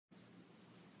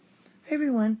Hey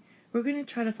everyone, we're going to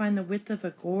try to find the width of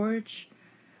a gorge.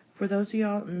 For those of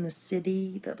y'all in the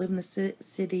city that live in the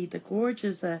city, the gorge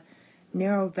is a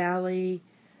narrow valley,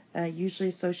 usually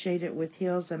associated with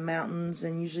hills and mountains,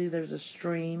 and usually there's a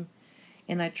stream.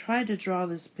 And I tried to draw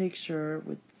this picture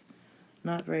with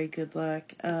not very good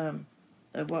luck of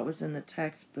what was in the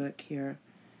textbook here.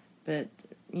 But,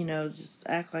 you know, just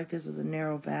act like this is a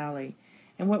narrow valley.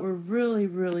 And what we're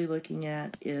really looking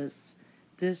at is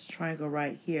this triangle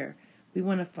right here. We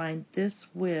want to find this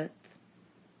width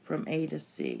from A to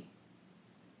C.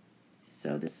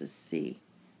 So this is C.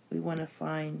 We want to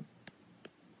find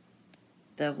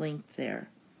the length there.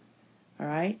 All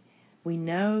right. We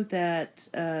know that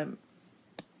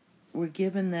we're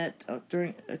given that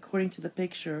according to the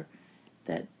picture,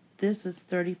 that this is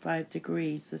 35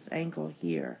 degrees, this angle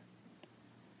here.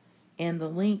 And the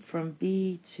length from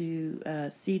B to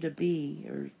C to B,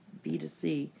 or B to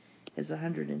C, is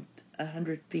 100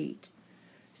 feet.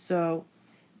 So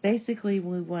basically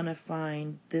we want to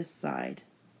find this side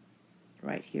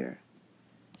right here.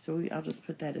 So I'll just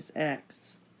put that as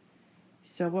X.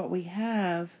 So what we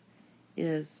have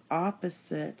is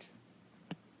opposite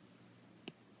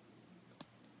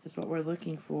is what we're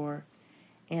looking for,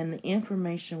 and the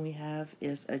information we have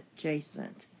is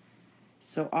adjacent.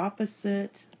 So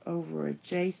opposite over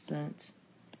adjacent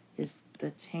is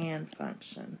the tan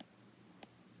function.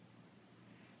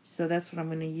 So that's what I'm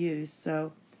going to use.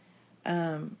 So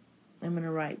I'm going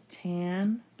to write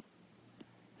tan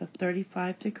of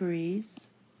 35 degrees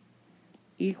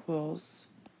equals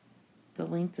the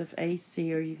length of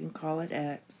AC, or you can call it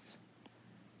X,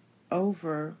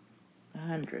 over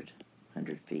 100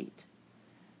 feet.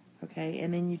 Okay,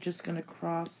 and then you're just going to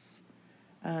cross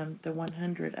the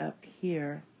 100 up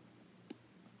here.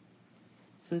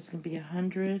 So it's going to be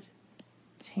 100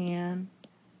 tan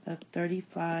of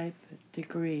 35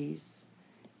 degrees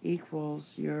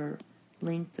equals your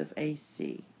length of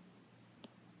AC.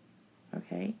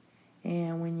 Okay,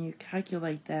 and when you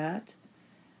calculate that,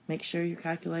 make sure your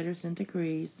calculator's in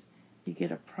degrees. You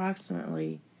get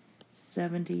approximately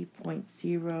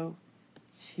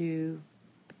 70.02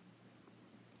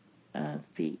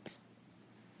 feet.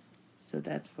 So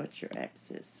that's what your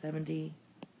X is,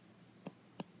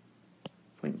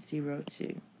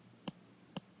 70.02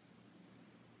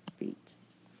 feet.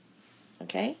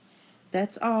 Okay,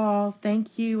 that's all.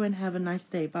 Thank you and have a nice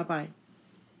day. Bye-bye.